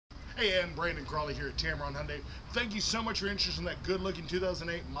Hey, and Brandon Crawley here at Tameron Hyundai. Thank you so much for your interest in that good-looking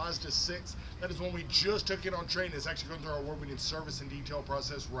 2008 Mazda6. That is one we just took it on trade. It's actually going through our award-winning service and detail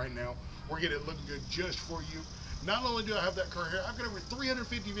process right now. We're getting it looking good just for you. Not only do I have that car here, I've got over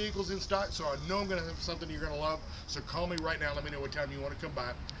 350 vehicles in stock, so I know I'm going to have something you're going to love. So call me right now. Let me know what time you want to come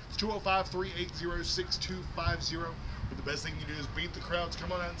by. It's 205-380-6250. But the best thing you do is beat the crowds.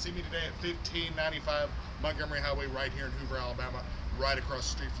 Come on out and see me today at 1595 Montgomery Highway right here in Hoover, Alabama, right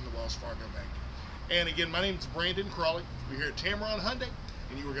across the street from the Wells Fargo Bank. And again, my name is Brandon Crawley. We're here at Tameron Hyundai,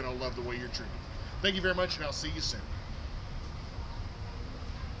 and you are going to love the way you're treated. Thank you very much, and I'll see you soon.